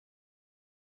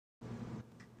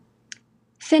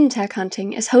FinTech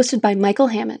Hunting is hosted by Michael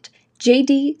Hammett,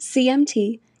 JD,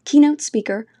 CMT, keynote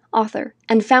speaker, author,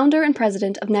 and founder and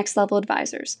president of Next Level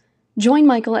Advisors. Join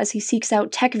Michael as he seeks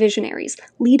out tech visionaries,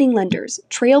 leading lenders,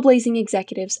 trailblazing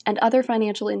executives, and other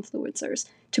financial influencers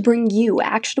to bring you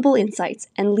actionable insights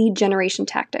and lead generation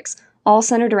tactics, all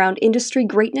centered around industry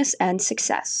greatness and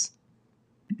success.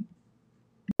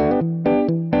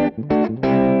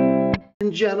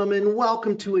 And gentlemen,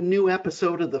 welcome to a new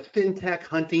episode of the FinTech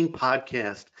Hunting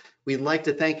Podcast. We'd like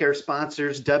to thank our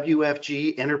sponsors,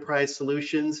 WFG Enterprise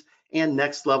Solutions and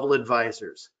Next Level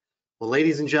Advisors. Well,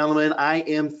 ladies and gentlemen, I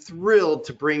am thrilled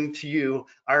to bring to you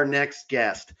our next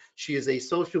guest. She is a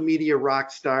social media rock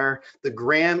star. The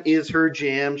gram is her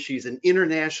jam. She's an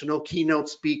international keynote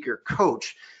speaker,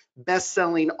 coach,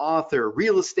 best-selling author,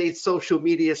 real estate social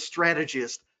media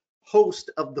strategist,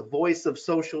 host of the Voice of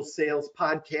Social Sales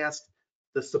podcast.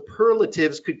 The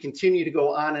superlatives could continue to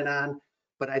go on,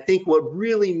 but I think what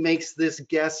really makes this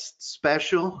guest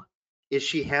special is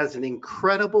she has an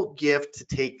incredible gift to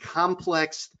take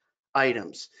complex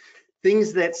items,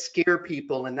 things that scare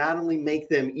people, and not only make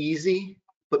them easy,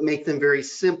 but make them very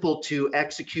simple to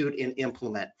execute and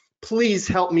implement. Please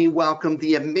help me welcome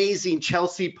the amazing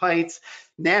Chelsea Pites,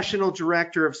 National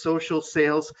Director of Social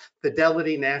Sales,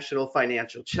 Fidelity National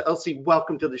Financial. Chelsea,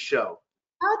 welcome to the show.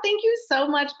 Oh, thank you so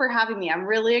much for having me. I'm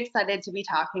really excited to be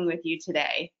talking with you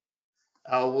today.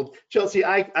 Well, Chelsea,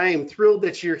 I am thrilled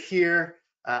that you're here.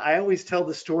 I always tell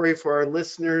the story for our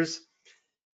listeners.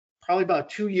 Probably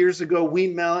about 2 years ago, we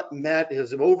met, it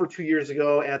was over 2 years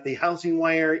ago at the Housing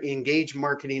Wire Engage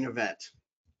Marketing event.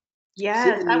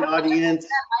 Yes, I, audience.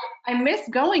 I miss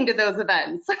going to those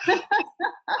events.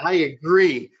 I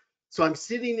agree. So I'm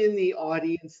sitting in the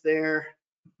audience there,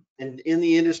 and in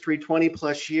the industry 20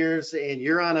 plus years, and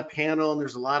you're on a panel, and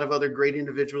there's a lot of other great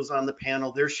individuals on the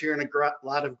panel. They're sharing a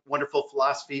lot of wonderful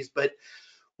philosophies, but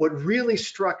what really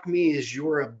struck me is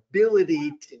your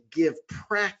ability to give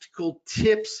practical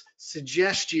tips,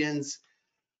 suggestions.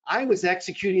 I was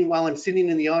executing while I'm sitting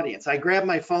in the audience. I grabbed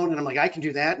my phone and I'm like, I can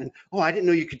do that. And oh, I didn't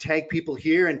know you could tag people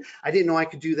here. And I didn't know I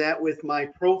could do that with my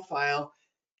profile.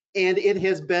 And it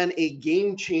has been a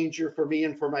game changer for me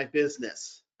and for my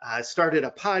business. I started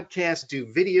a podcast,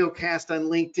 do video cast on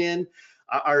LinkedIn.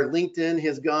 Our LinkedIn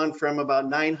has gone from about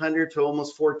 900 to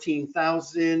almost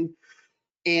 14,000.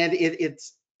 And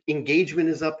it's engagement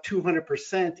is up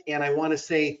 200%. And I want to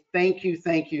say thank you,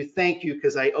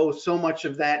 because I owe so much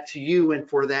of that to you and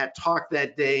for that talk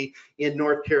that day in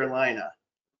North Carolina.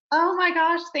 Oh my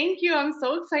gosh, thank you. I'm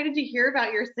so excited to hear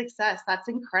about your success. That's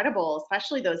incredible,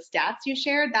 especially those stats you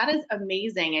shared. That is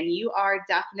amazing. And you are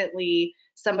definitely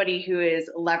somebody who is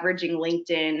leveraging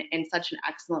LinkedIn in such an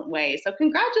excellent way. So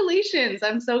congratulations.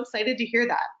 I'm so excited to hear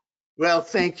that. Well,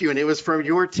 thank you. And it was from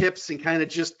your tips and kind of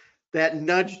just that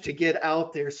nudge to get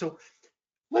out there. So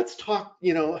let's talk,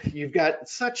 you've got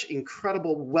such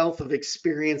incredible wealth of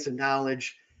experience and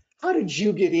knowledge. How did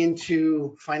you get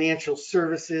into financial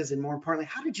services? And more importantly,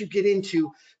 how did you get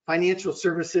into financial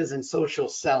services and social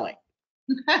selling?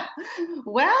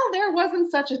 Well, there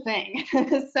wasn't such a thing.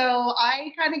 So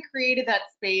I kind of created that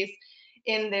space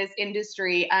in this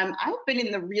industry. I've been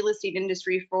in the real estate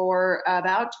industry for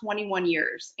about 21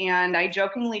 years. And I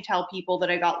jokingly tell people that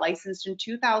I got licensed in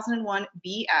 2001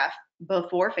 BF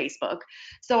before Facebook.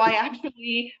 So I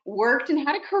actually worked and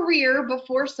had a career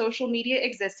before social media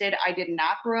existed. I did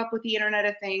not grow up with the Internet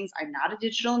of Things. I'm not a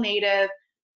digital native.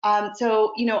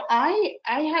 So, I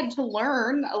had to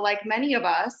learn, like many of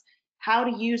us, how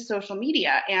to use social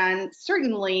media. And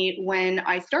certainly when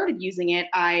I started using it,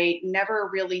 I never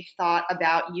really thought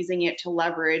about using it to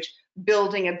leverage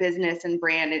building a business and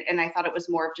brand. And I thought it was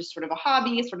more of just sort of a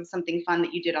hobby, sort of something fun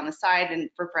that you did on the side and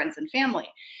for friends and family.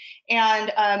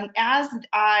 And as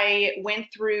I went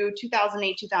through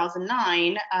 2008,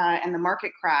 2009, and the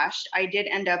market crashed, I did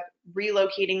end up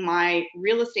relocating my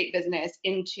real estate business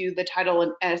into the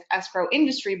title and escrow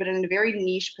industry, but in a very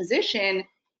niche position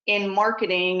in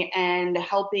marketing and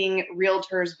helping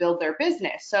realtors build their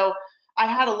business. So I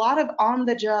had a lot of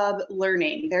on-the-job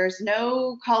learning. There's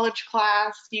no college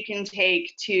class you can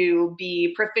take to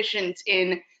be proficient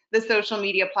in the social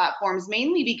media platforms,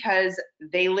 mainly because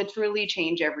they literally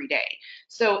change every day.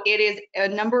 So it is a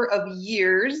number of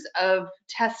years of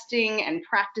testing and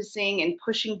practicing and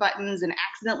pushing buttons and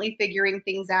accidentally figuring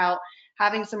things out,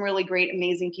 having some really great,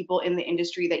 amazing people in the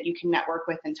industry that you can network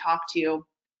with and talk to,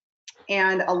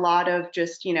 and a lot of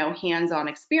just, hands-on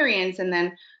experience. And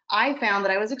then I found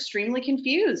that I was extremely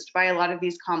confused by a lot of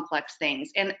these complex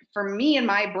things. And for me in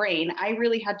my brain, I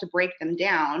really had to break them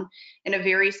down in a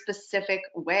very specific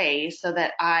way so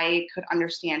that I could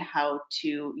understand how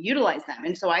to utilize them.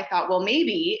 And so I thought, well,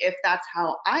 maybe if that's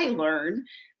how I learn,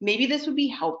 maybe this would be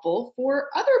helpful for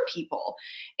other people.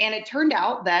 And it turned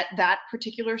out that that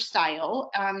particular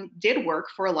style did work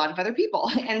for a lot of other people.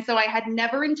 And so I had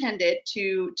never intended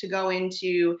to go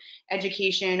into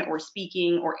education or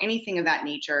speaking or anything of that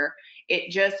nature.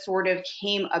 It just sort of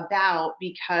came about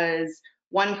because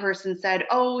one person said,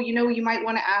 "Oh, you know, you might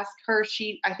want to ask her.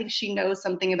 I think she knows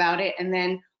something about it." And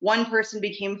then one person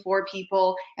became 4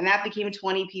 people, and that became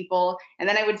 20 people. And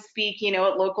then I would speak,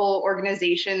 at local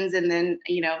organizations, and then,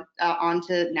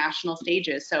 onto national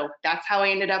stages. So that's how I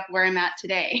ended up where I'm at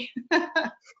today.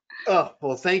 Oh,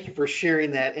 well, thank you for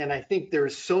sharing that. And I think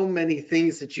there's so many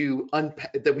things that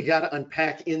that we got to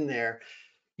unpack in there.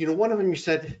 One of them, you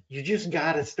said you just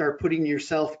got to start putting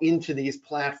yourself into these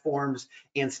platforms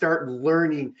and start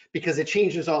learning, because it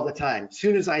changes all the time. As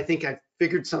soon as I think I've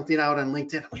figured something out on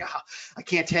LinkedIn, I'm like, I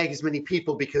can't tag as many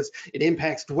people because it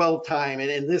impacts dwell time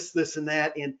and this and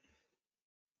that. And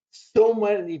so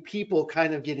many people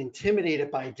kind of get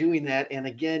intimidated by doing that. And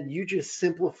again, you just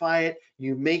simplify it,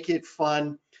 you make it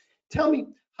fun. Tell me,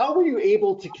 how were you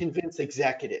able to convince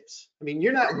executives? I mean,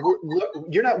 you're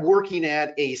not working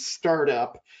at a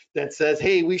startup that says,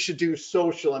 "Hey, we should do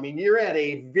social." I mean, you're at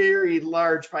a very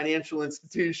large financial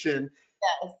institution.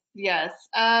 Yes, yes.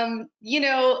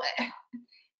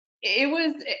 It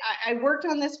was, I worked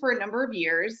on this for a number of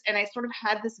years, and I sort of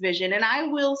had this vision. And I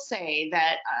will say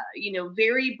that,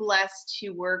 very blessed to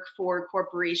work for a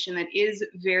corporation that is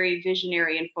very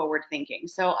visionary and forward thinking.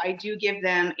 So I do give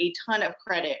them a ton of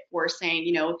credit for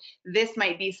saying, this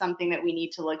might be something that we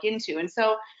need to look into. And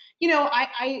so,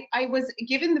 I was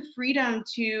given the freedom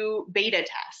to beta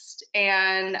test,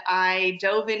 and I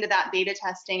dove into that beta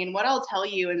testing. And what I'll tell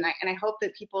you, and I hope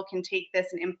that people can take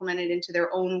this and implement it into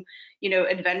their own,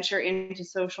 adventure into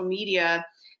social media.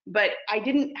 But I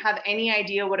didn't have any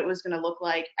idea what it was going to look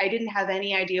like. I didn't have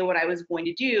any idea what I was going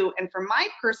to do. And for my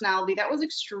personality, that was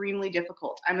extremely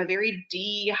difficult. I'm a very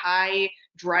high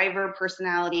driver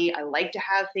personality. I like to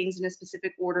have things in a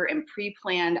specific order and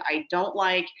pre-planned. I don't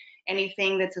like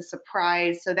anything that's a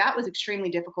surprise. So that was extremely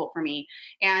difficult for me.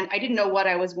 And I didn't know what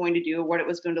I was going to do or what it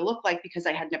was going to look like, because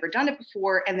I had never done it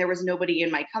before. And there was nobody in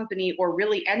my company, or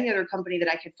really any other company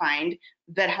that I could find,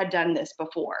 that had done this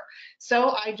before.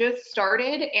 So I just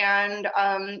started, and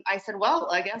I said, well,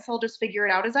 I guess I'll just figure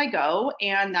it out as I go.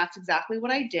 And that's exactly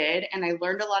what I did. And I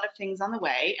learned a lot of things on the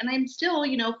way. And I'm still,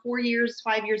 4 years,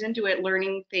 5 years into it,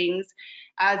 learning things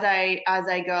as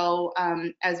I go,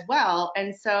 as well.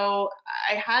 And so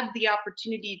I had the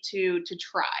opportunity to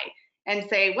try and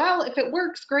say, well, if it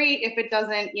works, great. If it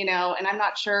doesn't, and I'm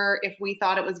not sure if we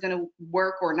thought it was going to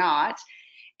work or not.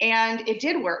 And it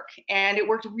did work, and it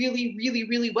worked really, really,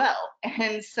 really well.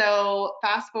 And so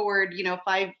fast forward,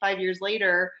 5 years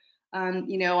later,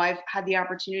 I've had the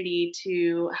opportunity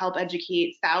to help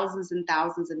educate thousands and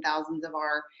thousands and thousands of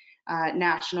our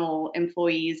national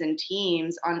employees and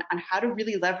teams on how to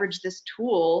really leverage this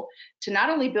tool to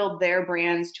not only build their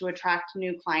brands to attract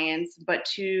new clients, but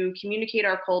to communicate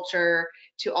our culture,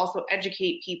 to also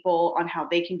educate people on how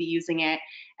they can be using it.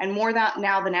 And more that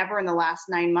now than ever in the last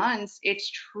 9 months,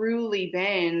 it's truly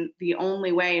been the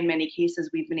only way in many cases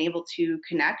we've been able to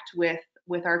connect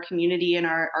with our community and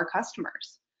our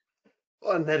customers.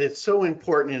 And that is so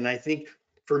important. And I think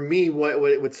for me,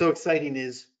 what's so exciting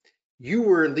is you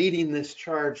were leading this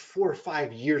charge 4 or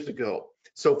 5 years ago.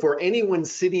 So for anyone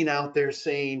sitting out there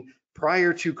saying,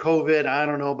 prior to COVID, I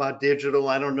don't know about digital,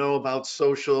 I don't know about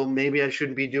social, maybe I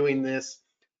shouldn't be doing this.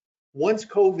 Once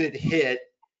COVID hit,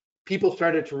 people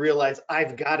started to realize,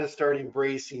 I've got to start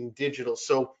embracing digital.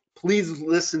 So please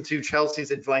listen to Chelsea's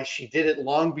advice. She did it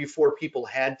long before people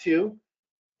had to.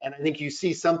 And I think you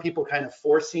see some people kind of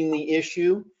forcing the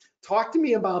issue. Talk to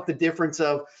me about the difference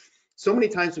of, so many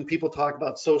times when people talk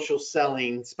about social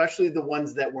selling, especially the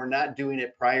ones that were not doing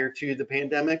it prior to the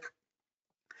pandemic,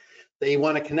 they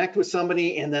want to connect with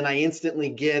somebody, and then I instantly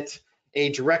get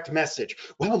a direct message.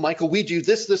 Well, Michael, we do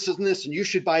this, this, and this, and you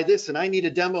should buy this, and I need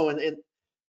a demo. And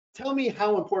tell me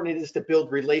how important it is to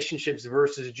build relationships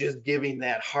versus just giving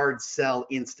that hard sell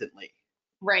instantly.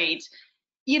 Right.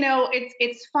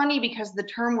 It's funny because the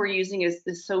term we're using is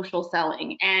the social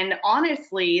selling. And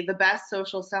honestly, the best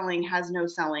social selling has no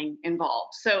selling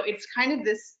involved. So it's kind of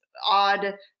this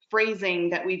odd phrasing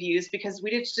that we've used because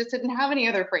we just didn't have any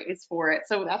other phrase for it.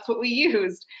 So that's what we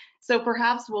used. So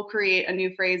perhaps we'll create a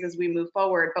new phrase as we move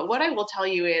forward. But what I will tell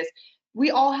you is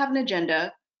we all have an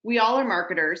agenda. We all are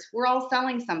marketers. We're all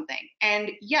selling something.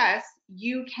 And yes,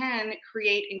 you can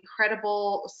create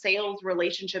incredible sales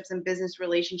relationships and business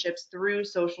relationships through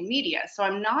social media. So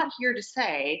I'm not here to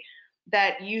say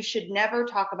that you should never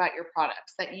talk about your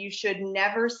products, that you should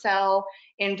never sell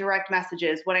in direct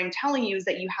messages. What I'm telling you is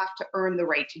that you have to earn the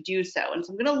right to do so. And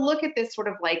so I'm going to look at this sort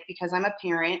of like, because I'm a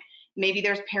parent, maybe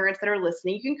there's parents that are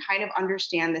listening, you can kind of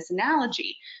understand this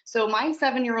analogy. So my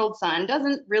 7-year-old son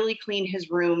doesn't really clean his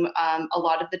room a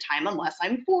lot of the time unless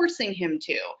I'm forcing him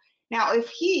to. Now, if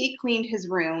he cleaned his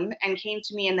room and came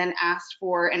to me and then asked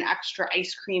for an extra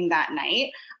ice cream that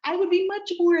night, I would be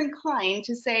much more inclined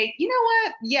to say, you know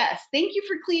what? Yes, thank you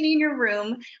for cleaning your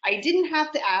room. I didn't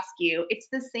have to ask you. It's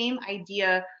the same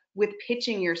idea with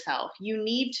pitching yourself. You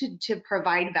need to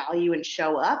provide value and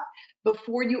show up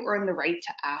before you earn the right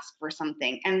to ask for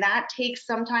something. And that takes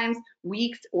sometimes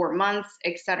weeks or months,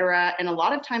 etc. And a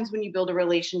lot of times when you build a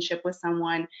relationship with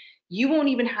someone, you won't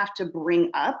even have to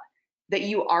bring up that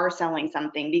you are selling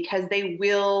something because they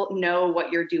will know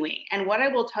what you're doing. And what I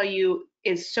will tell you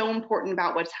is so important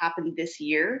about what's happened this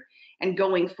year and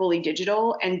going fully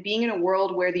digital and being in a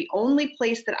world where the only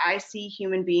place that I see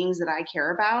human beings that I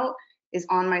care about is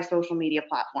on my social media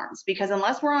platforms. Because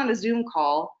unless we're on a Zoom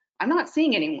call, I'm not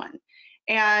seeing anyone.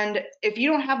 And if you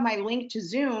don't have my link to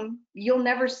Zoom, you'll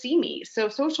never see me. So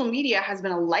social media has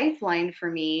been a lifeline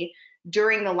for me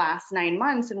during the last 9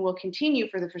 months and will continue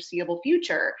for the foreseeable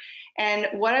future. And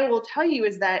what I will tell you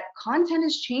is that content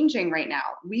is changing right now.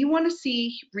 We want to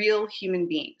see real human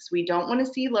beings. We don't want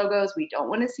to see logos. We don't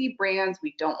want to see brands.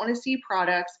 We don't want to see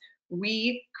products.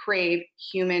 We crave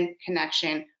human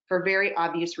connection for very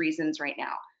obvious reasons right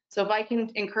now. So if I can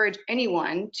encourage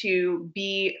anyone to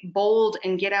be bold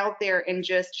and get out there and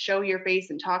just show your face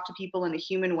and talk to people in a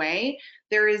human way,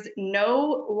 there is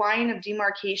no line of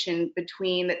demarcation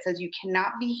between that says you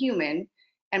cannot be human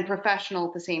and professional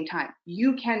at the same time.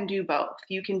 You can do both.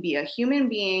 You can be a human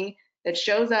being that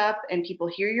shows up and people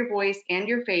hear your voice and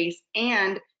your face,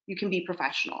 and you can be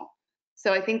professional.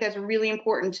 So I think that's really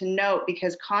important to note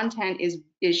because content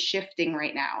is shifting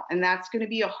right now, and that's going to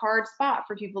be a hard spot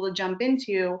for people to jump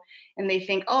into. And they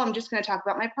think, oh, I'm just going to talk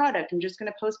about my product. I'm just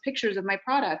going to post pictures of my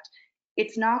product.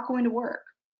 It's not going to work.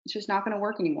 It's just not going to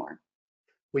work anymore.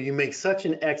 Well, you make such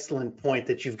an excellent point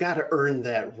that you've got to earn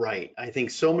that right. I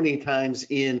think so many times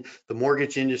in the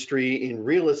mortgage industry, in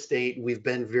real estate, we've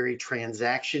been very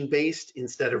transaction based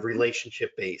instead of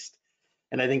relationship based.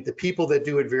 And I think the people that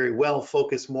do it very well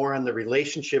focus more on the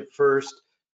relationship first,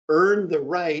 earn the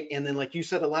right. And then, like you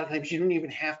said, a lot of times you don't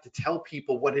even have to tell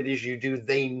people what it is you do,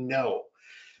 they know.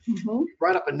 Mm-hmm. You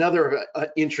brought up another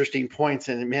interesting points,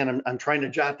 and man, I'm trying to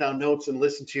jot down notes and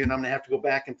listen to you, and I'm gonna have to go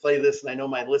back and play this, and I know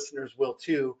my listeners will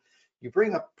too. You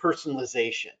bring up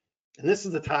personalization. And this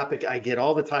is the topic I get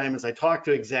all the time as I talk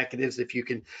to executives. If you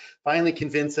can finally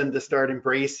convince them to start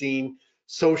embracing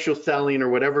social selling or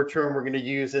whatever term we're going to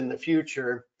use in the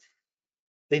future,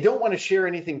 they don't want to share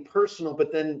anything personal,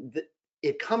 but then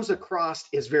it comes across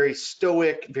as very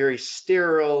stoic, very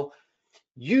sterile.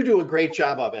 You do a great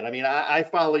job of it. I mean, I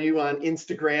follow you on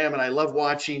Instagram and I love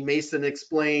watching Mason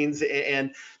Explains.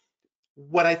 And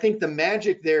what I think the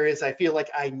magic there is, I feel like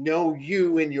I know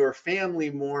you and your family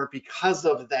more because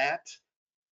of that.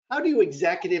 How do you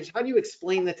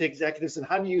explain that to executives, and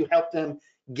how do you help them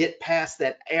get past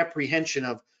that apprehension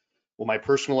of, well, my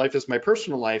personal life is my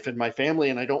personal life and my family,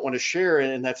 and I don't want to share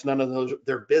it, and that's none of those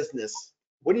their business?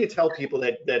 What do you tell people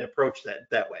that approach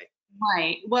that way?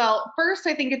 Right. Well, first,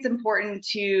 I think it's important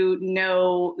to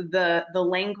know the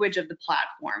language of the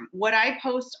platform. What I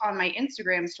post on my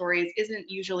Instagram stories isn't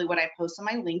usually what I post on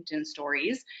my LinkedIn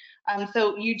stories.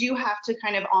 So you do have to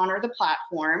kind of honor the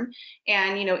platform.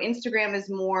 And, Instagram is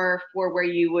more for where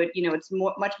you would, it's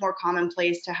much more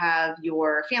commonplace to have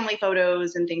your family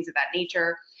photos and things of that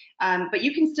nature. But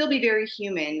you can still be very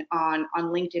human on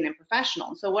LinkedIn and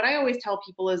professional. So what I always tell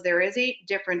people is there is a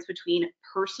difference between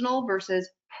personal versus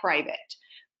private.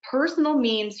 Personal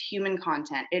means human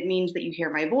content. It means that you hear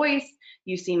my voice,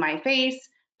 you see my face.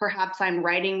 Perhaps I'm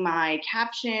writing my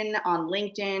caption on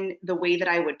LinkedIn the way that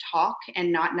I would talk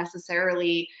and not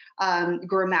necessarily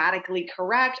grammatically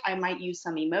correct. I might use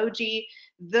some emoji.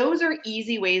 Those are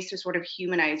easy ways to sort of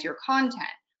humanize your content.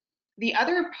 The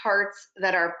other parts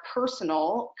that are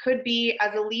personal could be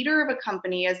as a leader of a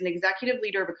company, as an executive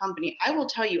leader of a company, I will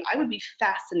tell you, I would be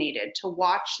fascinated to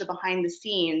watch the behind the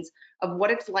scenes of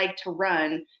what it's like to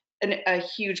run a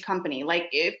huge company. Like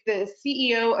if the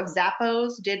CEO of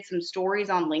Zappos did some stories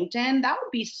on LinkedIn, that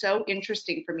would be so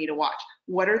interesting for me to watch.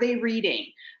 What are they reading?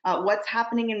 What's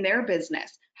happening in their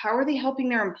business? How are they helping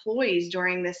their employees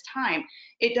during this time?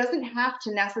 It doesn't have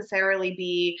to necessarily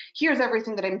be, here's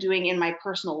everything that I'm doing in my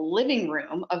personal living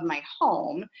room of my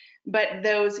home, but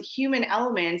those human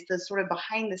elements, the sort of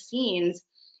behind the scenes,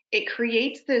 it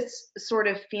creates this sort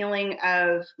of feeling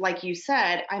of, like you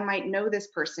said, I might know this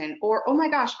person, or oh my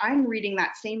gosh, I'm reading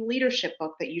that same leadership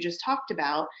book that you just talked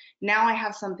about. Now I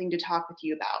have something to talk with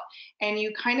you about. And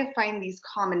you kind of find these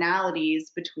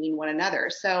commonalities between one another.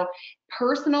 So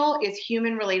personal is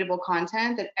human relatable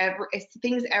content that it's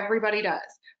things everybody does.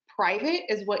 Private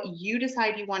is what you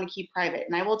decide you want to keep private.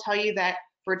 And I will tell you that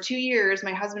for 2 years,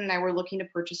 my husband and I were looking to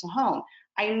purchase a home.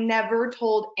 I never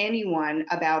told anyone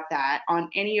about that on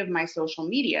any of my social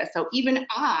media. So even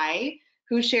I,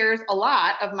 who shares a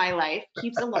lot of my life,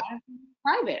 keeps a lot of things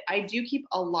private. I do keep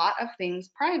a lot of things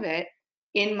private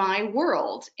in my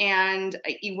world. And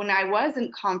when I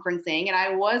wasn't conferencing and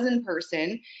I was in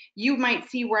person, you might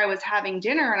see where I was having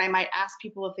dinner and I might ask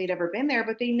people if they'd ever been there,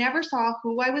 but they never saw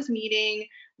who I was meeting,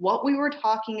 what we were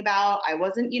talking about. I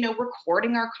wasn't,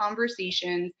 recording our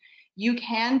conversations. You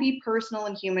can be personal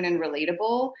and human and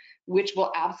relatable, which will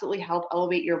absolutely help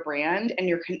elevate your brand and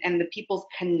and the people's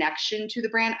connection to the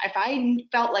brand. If I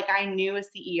felt like I knew a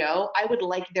CEO, I would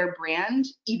like their brand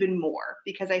even more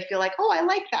because I feel like, oh, I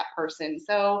like that person.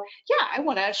 So yeah, I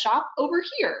want to shop over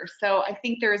here. So I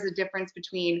think there is a difference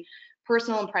between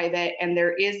personal and private, and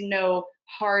there is no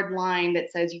hard line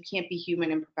that says you can't be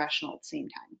human and professional at the same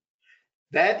time.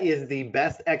 That is the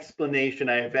best explanation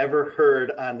I have ever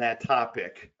heard on that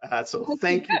topic. So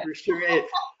thank you for sharing it.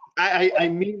 I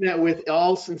mean that with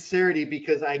all sincerity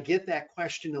because I get that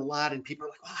question a lot and people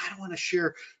are like, well, I don't want to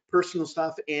share personal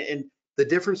stuff. And the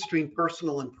difference between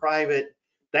personal and private,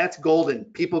 that's golden.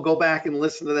 People go back and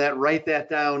listen to that, write that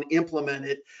down, implement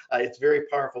it. It's very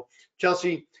powerful.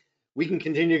 Chelsea, we can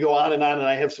continue to go on, and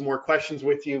I have some more questions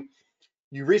with you.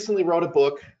 You recently wrote a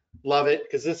book. Love it,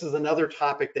 because this is another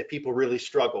topic that people really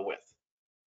struggle with.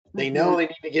 They know they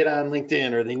need to get on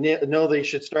LinkedIn, or they know they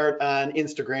should start on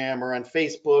Instagram or on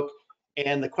Facebook,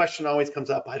 and the question always comes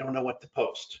up, I don't know what to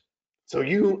post. So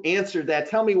you answered that.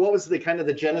 Tell me, what was the kind of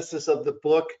the genesis of the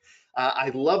book? I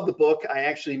love the book. I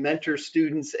actually mentor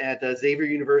students at Xavier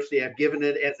University. I've given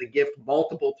it as a gift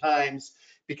multiple times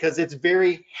because it's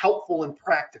very helpful and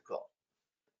practical.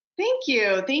 Thank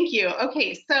you. Thank you.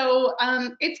 Okay, so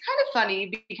it's kind of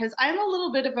funny because I'm a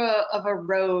little bit of a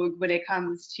rogue when it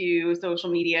comes to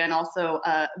social media and also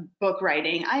book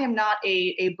writing. I am not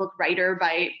a book writer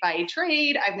by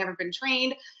trade. I've never been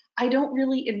trained. I don't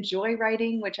really enjoy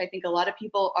writing, which I think a lot of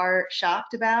people are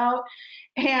shocked about.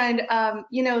 And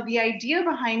the idea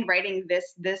behind writing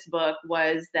this book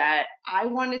was that I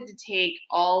wanted to take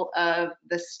all of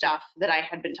the stuff that I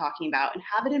had been talking about and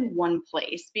have it in one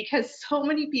place because so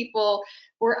many people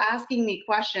were asking me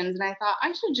questions, and I thought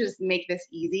I should just make this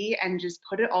easy and just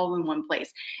put it all in one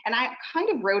place. And I kind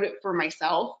of wrote it for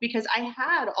myself because I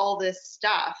had all this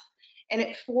stuff and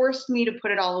it forced me to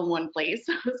put it all in one place.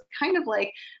 So it was kind of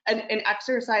like an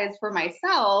exercise for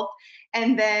myself.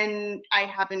 And then I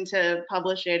happened to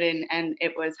publish it, and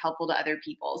it was helpful to other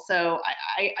people. So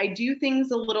I do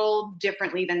things a little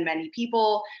differently than many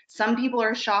people. Some people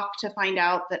are shocked to find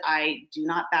out that I do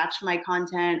not batch my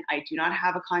content. I do not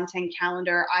have a content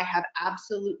calendar. I have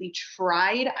absolutely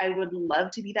tried. I would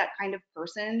love to be that kind of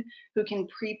person who can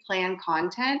pre-plan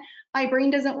content. My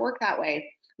brain doesn't work that way.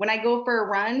 When I go for a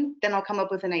run, then I'll come up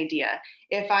with an idea.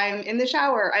 If I'm in the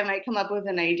shower, I might come up with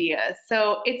an idea.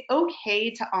 So it's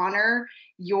okay to honor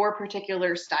your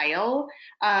particular style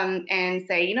and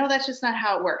say, that's just not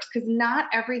how it works. Because not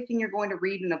everything you're going to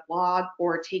read in a blog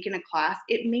or take in a class,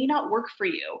 it may not work for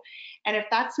you. And if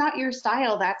that's not your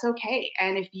style, that's okay.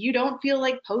 And if you don't feel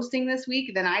like posting this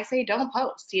week, then I say don't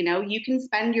post. You can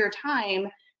spend your time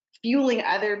fueling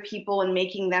other people and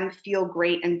making them feel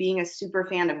great and being a super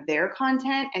fan of their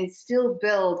content and still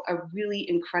build a really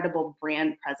incredible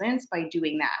brand presence by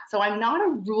doing that. So I'm not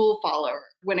a rule follower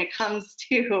when it comes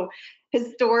to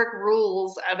historic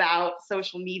rules about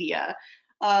social media.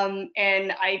 And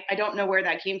I don't know where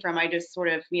that came from. I just sort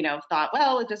of, thought,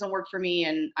 well, it doesn't work for me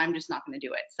and I'm just not going to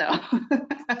do it. So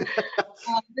but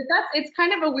it's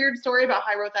kind of a weird story about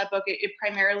how I wrote that book. It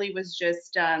primarily was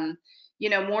just,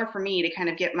 more for me to kind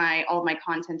of get all of my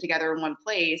content together in one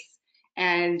place.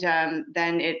 And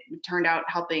then it turned out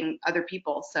helping other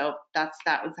people. So that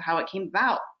was how it came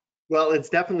about. Well, it's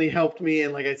definitely helped me.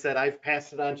 And like I said, I've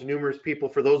passed it on to numerous people.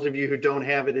 For those of you who don't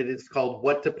have it, it is called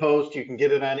What to Post. You can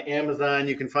get it on Amazon.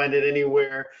 You can find it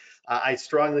anywhere. I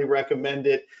strongly recommend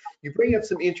it. You bring up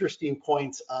some interesting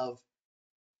points of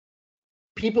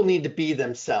people need to be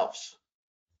themselves.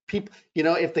 People,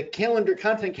 if the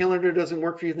content calendar doesn't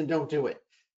work for you, then don't do it.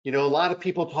 A lot of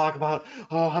people talk about,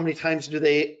 oh, how many times do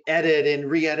they edit and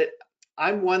re-edit?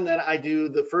 I'm one that I do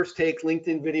the first take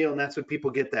LinkedIn video, and that's what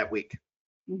people get that week.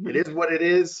 It Mhm. is what it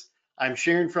is. I'm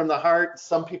sharing from the heart.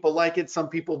 Some people like it, some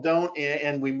people don't,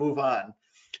 and we move on.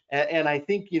 And I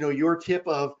think, your tip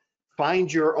of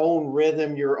find your own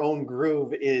rhythm, your own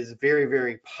groove is very,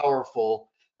 very powerful.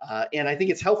 And I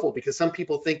think it's helpful because some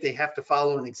people think they have to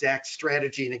follow an exact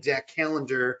strategy, an exact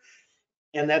calendar,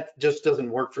 and that just doesn't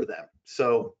work for them.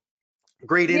 So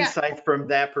great Yeah, insight from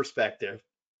that perspective.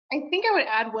 I think I would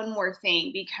add one more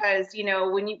thing because,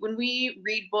 when we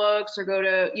read books or go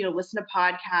to, listen to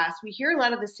podcasts, we hear a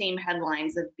lot of the same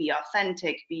headlines of be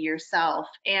authentic, be yourself.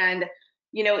 And,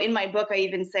 in my book, I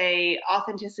even say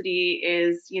authenticity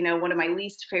is, one of my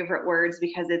least favorite words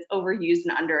because it's overused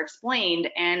and underexplained.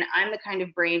 And I'm the kind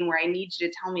of brain where I need you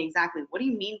to tell me exactly what do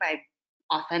you mean by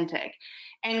authentic?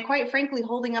 And quite frankly,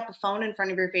 holding up a phone in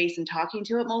front of your face and talking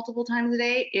to it multiple times a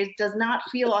day, it does not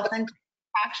feel authentic.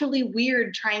 Actually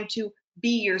weird trying to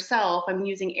be yourself. I'm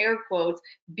using air quotes,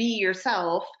 be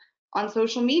yourself on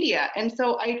social media. And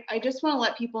so I just want to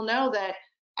let people know that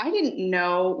I didn't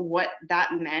know what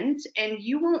that meant, and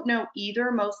you won't know either,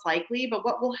 most likely. But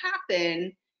what will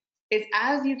happen is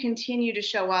as you continue to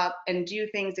show up and do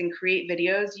things and create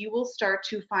videos, you will start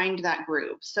to find that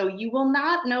groove. So you will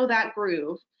not know that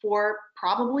groove for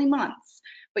probably months,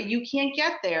 but you can't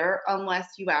get there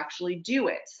unless you actually do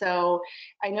it. So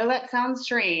I know that sounds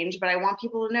strange, but I want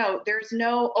people to know there's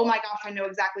no, oh my gosh, I know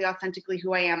exactly authentically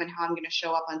who I am and how I'm going to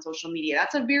show up on social media.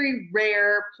 That's a very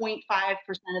rare 0.5%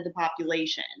 of the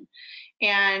population.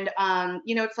 And,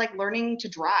 it's like learning to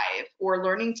drive or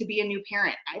learning to be a new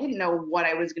parent. I didn't know what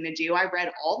I was going to do. I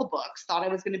read all the books, thought I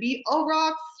was going to be a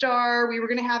rock star. We were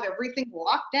going to have everything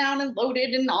locked down and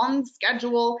loaded and on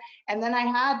schedule. And then I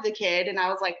had the kid and I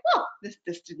was like, well,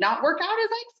 this did not work out as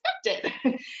I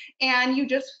expected. And you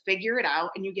just figure it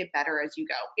out and you get better as you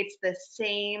go. It's the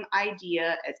same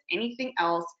idea as anything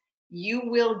else. You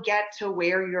will get to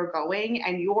where you're going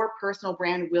and your personal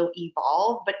brand will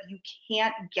evolve, but you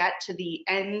can't get to the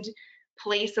end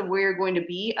place of where you're going to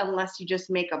be unless you just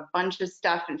make a bunch of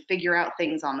stuff and figure out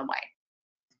things on the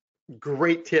way.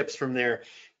 Great tips from there.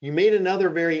 You made another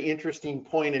very interesting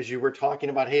point as you were talking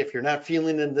about, hey, if you're not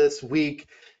feeling it this week,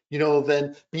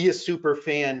 then be a super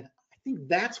fan. I think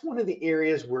that's one of the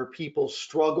areas where people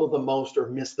struggle the most or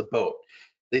miss the boat.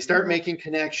 They start Mhm. making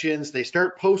connections, they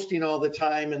start posting all the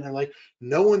time, and they're like,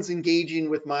 no one's engaging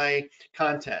with my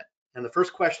content. And the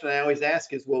first question I always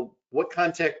ask is, well, what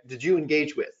content did you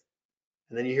engage with?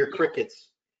 And then you hear Yeah.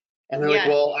 crickets. And they're like, Yes.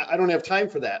 well, I don't have time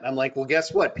for that. And I'm like, well,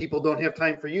 guess what? People don't have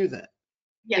time for you then.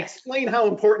 Yes. Explain how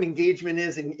important engagement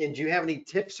is, and do you have any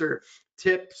tips,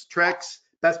 tricks,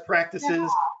 best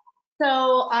practices?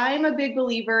 So I'm a big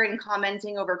believer in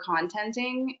commenting over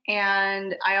contenting.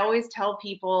 And I always tell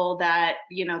people that,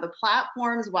 the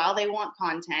platforms, while they want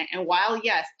content, and while,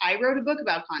 yes, I wrote a book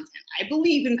about content, I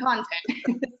believe in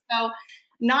content. So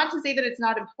not to say that it's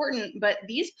not important, but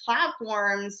these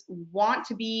platforms want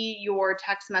to be your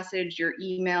text message, your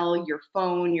email, your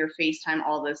phone, your FaceTime,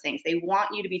 all those things. They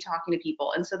want you to be talking to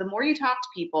people. And so the more you talk to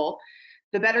people,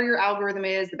 the better your algorithm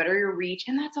is, the better your reach,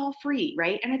 and that's all free,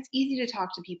 right? And it's easy to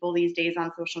talk to people these days on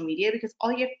social media because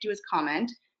all you have to do is comment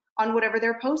on whatever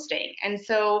they're posting. And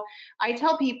so I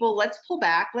tell people, let's pull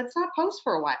back, let's not post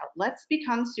for a while. Let's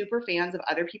become super fans of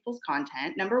other people's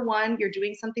content. Number one, you're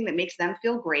doing something that makes them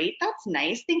feel great. That's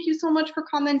nice. Thank you so much for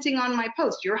commenting on my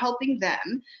post. You're helping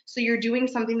them. So you're doing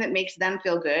something that makes them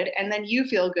feel good. And then you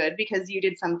feel good because you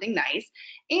did something nice.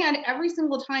 And every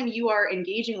single time you are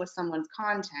engaging with someone's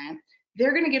content,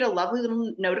 they're going to get a lovely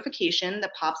little notification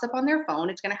that pops up on their phone.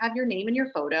 It's going to have your name and your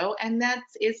photo, and that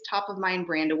is top of mind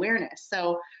brand awareness.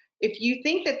 So if you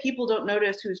think that people don't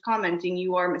notice who's commenting,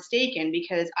 you are mistaken,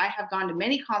 because I have gone to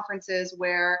many conferences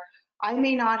where I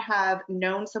may not have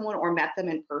known someone or met them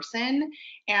in person.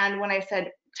 And when I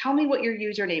said, tell me what your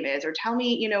username is, or tell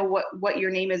me, what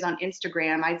your name is on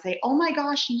Instagram, I'd say, oh my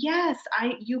gosh, yes,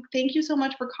 thank you so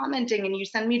much for commenting, and you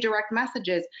send me direct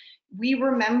messages. We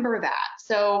remember that.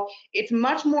 So it's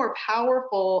much more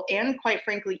powerful and, quite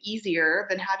frankly, easier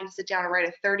than having to sit down and write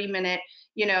a 30-minute,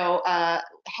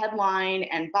 headline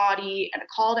and body and a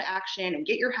call to action and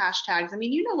get your hashtags. I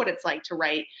mean, you know what it's like to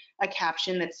write a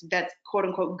caption that's quote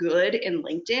unquote good in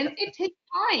LinkedIn. It takes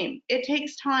time. It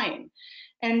takes time.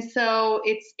 And so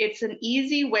it's an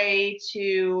easy way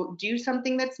to do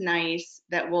something that's nice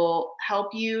that will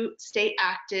help you stay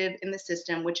active in the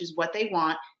system, which is what they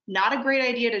want. Not a great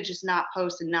idea to just not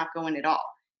post and not go in at all.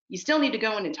 You still need to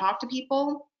go in and talk to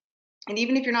people, And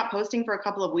even if you're not posting for a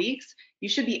couple of weeks, you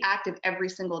should be active every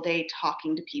single day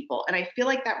talking to people. And I feel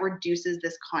like that reduces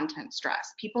this content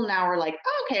stress. People now are like,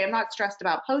 oh, okay, I'm not stressed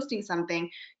about posting something.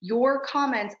 Your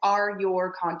comments are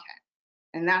your content,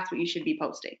 and that's what you should be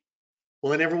posting.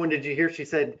 Well, and everyone, did you hear she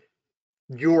said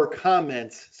your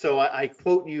comments? So I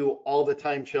quote you all the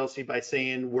time, Chelsea, by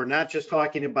saying we're not just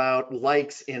talking about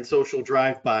likes and social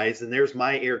drive-bys, and there's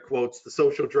my air quotes, the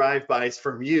social drive-bys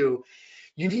from you.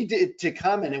 You need to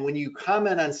comment. And when you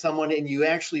comment on someone and you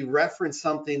actually reference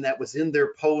something that was in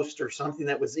their post or something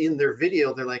that was in their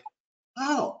video, they're like,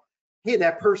 oh, hey,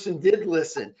 that person did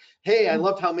listen. Hey, I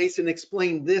loved how Mason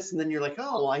explained this. And then you're like,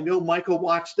 oh, I know Michael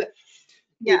watched that.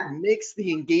 Yeah. It makes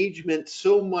the engagement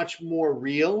so much more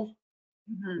real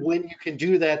when you can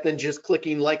do that than just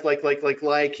clicking like,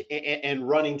 and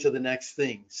running to the next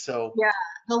thing. So yeah,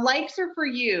 the likes are for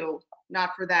you,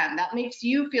 not for them. That makes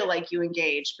you feel like you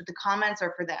engaged, but the comments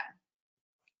are for them.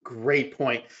 great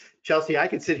point. Chelsea, I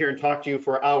could sit here and talk to you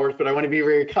for hours, but I want to be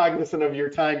very cognizant of your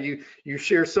time. You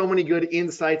share so many good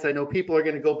insights. I know people are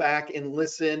going to go back and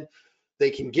listen. They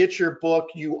can get your book.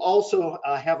 You also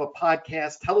have a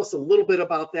podcast. Tell us a little bit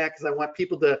about that, because I want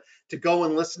people to go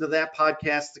and listen to that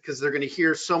podcast, because they're going to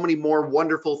hear so many more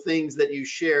wonderful things that you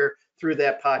share through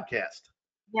that podcast.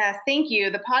 Yes, thank you.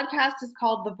 The podcast is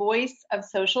called The Voice of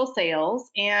Social Sales,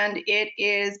 and it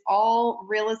is all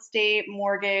real estate,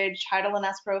 mortgage, title, and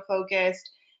escrow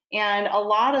focused. And a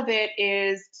lot of it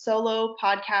is solo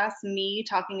podcasts, me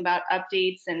talking about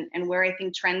updates and where I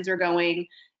think trends are going.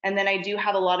 And then I do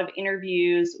have a lot of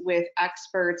interviews with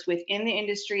experts within the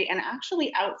industry and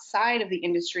actually outside of the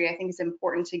industry. I think it's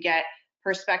important to get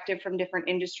perspective from different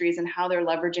industries and how they're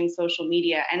leveraging social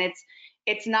media. And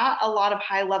it's not a lot of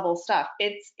high level stuff.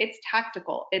 It's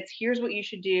tactical. It's here's what you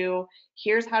should do,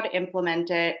 here's how to implement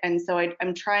it. And so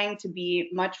I'm trying to be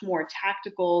much more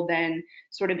tactical than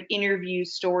sort of interview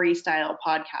story style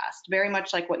podcast, very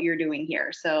much like what you're doing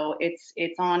here. So it's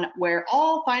on where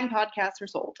all fine podcasts are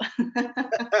sold.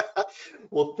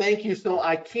 Well, thank you. So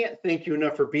I can't thank you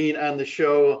enough for being on the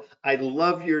show. I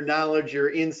love your knowledge, your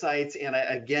insights. And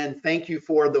again, thank you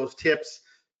for those tips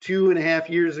 2.5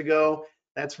 years ago.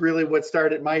 That's really what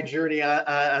started my journey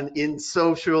on in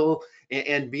social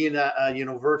and being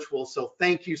virtual. So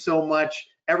thank you so much.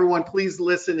 Everyone, please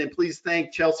listen and please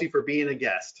thank Chelsea for being a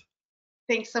guest.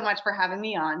 Thanks so much for having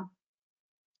me on.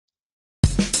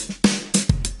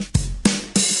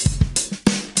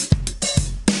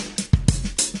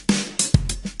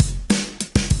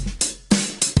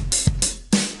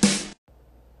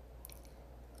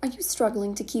 Are you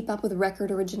struggling to keep up with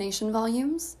record origination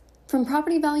volumes? From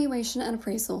property valuation and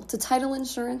appraisal to title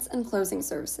insurance and closing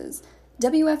services,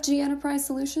 WFG Enterprise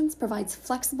Solutions provides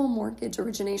flexible mortgage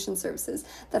origination services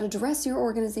that address your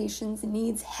organization's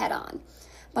needs head-on.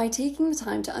 By taking the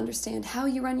time to understand how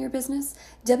you run your business,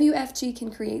 WFG can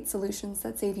create solutions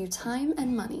that save you time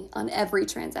and money on every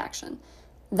transaction.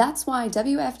 That's why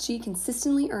WFG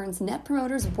consistently earns Net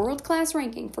Promoter's world-class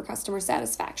ranking for customer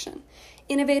satisfaction.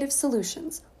 Innovative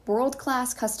solutions,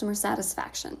 world-class customer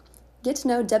satisfaction. Get to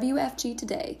know WFG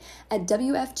today at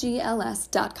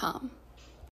WFGLS.com.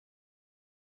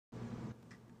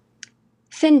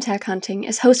 FinTech Hunting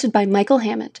is hosted by Michael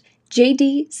Hammett,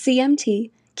 JD, CMT,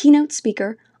 keynote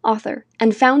speaker, author,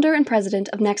 and founder and president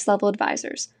of Next Level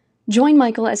Advisors. Join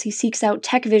Michael as he seeks out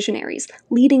tech visionaries,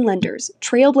 leading lenders,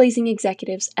 trailblazing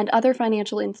executives, and other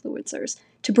financial influencers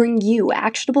to bring you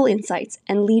actionable insights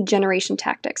and lead generation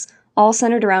tactics, all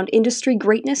centered around industry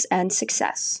greatness and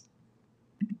success.